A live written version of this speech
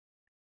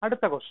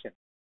അടുത്ത ക്വസ്റ്റ്യൻ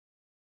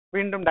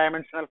വീണ്ടും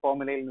ഡയമെൻഷണൽ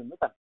ഫോർമുലയിൽ നിന്ന്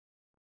തന്നെ.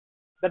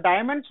 The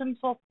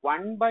dimensions of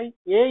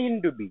 1/a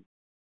into b,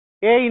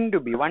 a into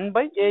b,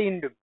 1/a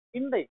into b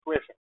in the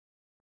equation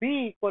b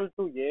equal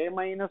to a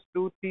minus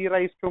 2t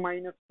raised to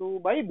minus 2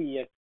 by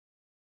bx,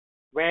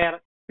 where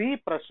p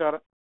pressure,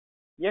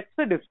 x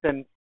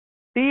distance,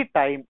 t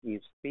time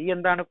is. p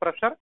എന്താണ്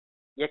pressure,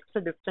 x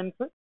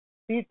distance,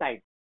 t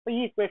time. അപ്പൊ ഈ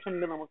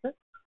ഇക്വേഷനിൽ നമുക്ക്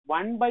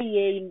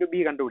 1/a into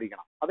b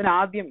കണ്ടുപിടിക്കണം. അതിന്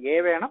ആദ്യം a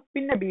വേണം,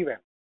 പിന്നെ b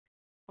വേണം.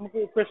 നമുക്ക്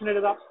ഇക്വേഷൻ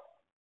എഴുതാം.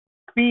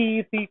 p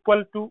is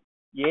equal to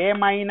a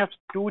minus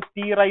 2t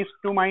raised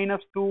to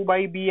minus 2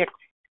 by bx.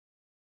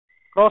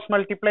 Cross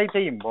multiply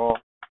ചെയ്യുമ്പോൾ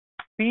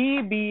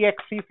pbx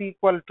is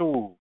equal to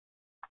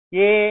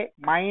a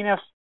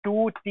minus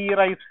 2t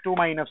raised to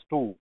minus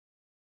 2.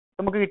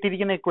 നമുക്ക്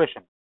കിട്ടിയിരിക്കുന്ന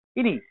ഇക്വേഷൻ.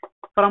 ഇനി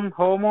from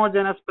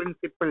homogeneous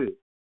principle,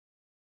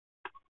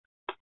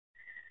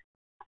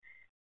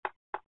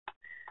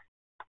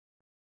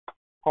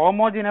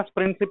 homogeneous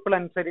principle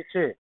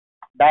അനുസരിച്ച്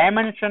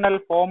dimensional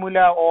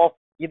formula of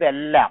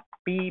ഇതെല്ലാം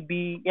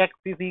pbx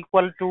is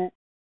equal to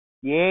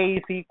a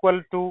is equal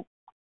to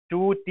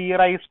 2t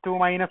raised to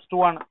minus 2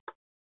 ആണ്.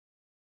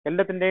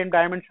 എല്ലാത്തിന്റെയും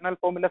dimensional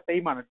formula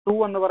same ആണ്. 2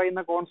 എന്ന്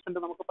പറയുന്ന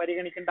കോൺസ്റ്റന്റ് നമുക്ക്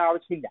പരിഗണിക്കേണ്ട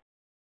ആവശ്യമില്ല.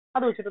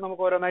 അത് വെച്ചിട്ട്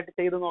നമുക്ക് ഓരോന്നായിട്ട്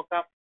ചെയ്ത്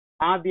നോക്കാം.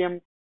 ആദ്യം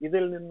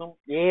ഇതിൽ നിന്നും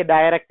a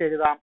ഡയറക്റ്റ്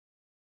എഴുതാം.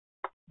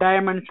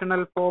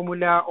 Dimensional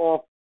formula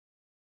of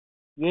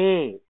a,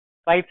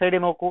 right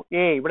സൈഡിൽ നോക്കൂ,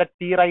 a ഇവിടെ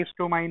t raised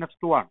to minus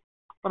 2 ആണ്.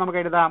 അപ്പൊ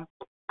നമുക്ക് എഴുതാം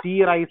t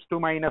raised to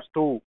minus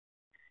 2.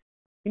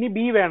 ഇനി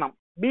b വേണം.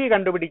 b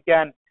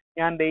കണ്ടുപിടിക്കാൻ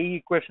ഞാൻ ഈ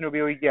ഇക്വേഷൻ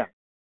ഉപയോഗിക്കാം.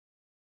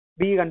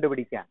 b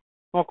കണ്ടുപിടിക്കാൻ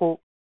നോക്കൂ,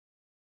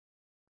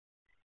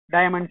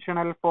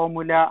 dimensional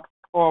formula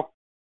of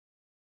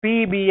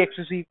pbx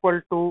is equal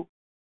to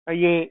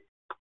a,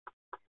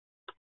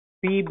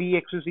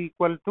 pbx is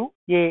equal to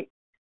a,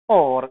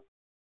 or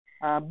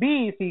b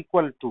is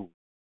equal to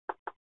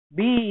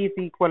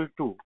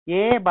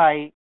a by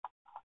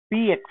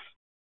px,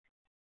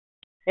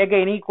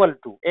 again equal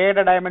to a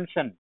യുടെ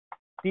dimension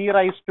t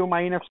raised to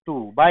minus 2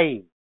 by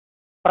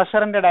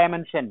പ്രഷറിന്റെ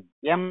dimension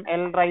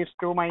ml raised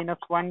to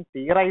minus 1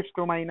 t raised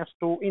to minus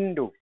 2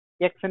 into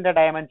x ന്റെ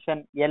dimension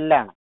l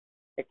ആണ്.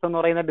 x എന്ന്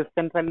പറയുന്ന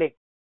distance അല്ലേ.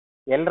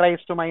 l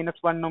raised to minus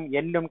 1 ഉം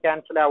l ഉം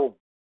cancel ആവും.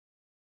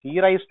 t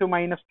raised to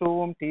minus 2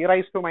 ഉം t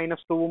raised to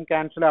minus 2 ഉം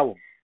ക്യാൻസൽ ആവും.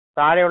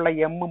 താഴെയുള്ള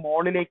m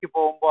മോളിലേക്ക്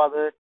പോകുമ്പോൾ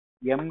അത്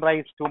m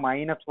raised to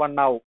minus 1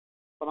 ആവും.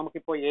 അപ്പൊ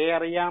നമുക്കിപ്പോ a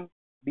അറിയാം,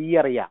 b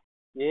അറിയാം,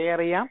 a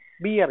അറിയാം,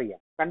 b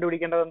അറിയാം.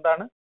 കണ്ടുപിടിക്കേണ്ടത്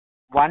എന്താണ്?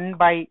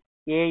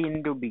 1/a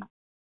into b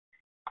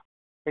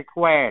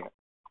required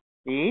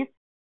is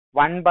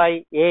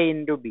 1/a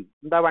into b.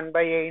 എന്താ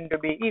 1/a into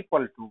b?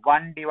 Equal to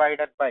 1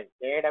 divided by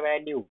a യുടെ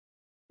value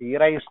t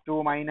raised to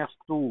minus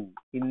 2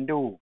 into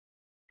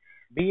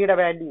b യുടെ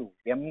value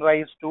m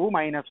raised to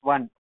minus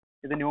 1.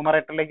 ഇത്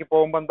ന്യൂമറേറ്ററിലേക്ക്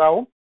പോകുമ്പോൾ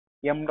എന്താവും?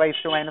 m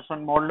raised to minus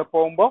 1 മുകളിൽ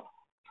പോകുമ്പോൾ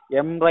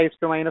m raised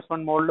to minus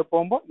 1 മുകളിൽ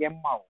പോകുമ്പോൾ m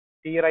ആവും.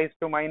 t raised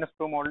to minus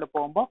 2 മുകളിൽ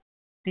പോകുമ്പോൾ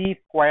t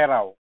സ്ക്വയർ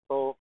ആവും. സോ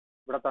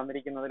ഇവിടെ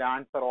തന്നിരിക്കുന്നതിൽ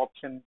ആൻസർ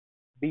ഓപ്ഷൻ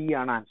ബി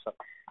ആണ്.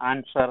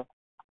 ആൻസർ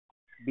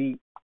ബി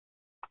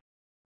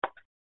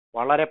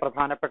വളരെ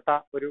പ്രധാനപ്പെട്ട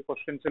ഒരു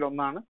ക്വസ്റ്റ്യൻസിൽ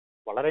ഒന്നാണ്,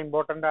 വളരെ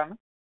ഇമ്പോർട്ടന്റ് ആണ്.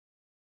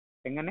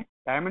 എങ്ങനെ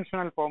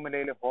ഡയമെൻഷണൽ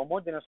ഫോർമുലയിൽ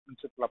ഹോമോജനസ്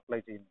പ്രിൻസിപ്പിൾ അപ്ലൈ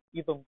ചെയ്യുന്നു,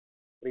 ഇതും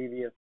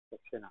പ്രീവിയസ്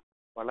ക്വസ്റ്റ്യൻ ആണ്.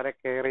 വളരെ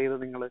കെയർ ചെയ്ത്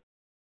നിങ്ങൾ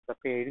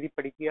ഇതൊക്കെ എഴുതി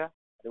പഠിക്കുക.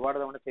 ഒരുപാട്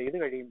തവണ ചെയ്ത്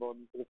കഴിയുമ്പോൾ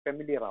നിങ്ങൾക്ക്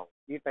ഫെമിലിയർ ആവും.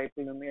 ഈ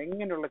ടൈപ്പിൽ നിന്ന്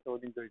എങ്ങനെയുള്ള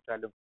ചോദ്യം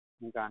ചോദിച്ചാലും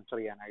നിങ്ങൾക്ക് ആൻസർ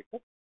ചെയ്യാനായിട്ട്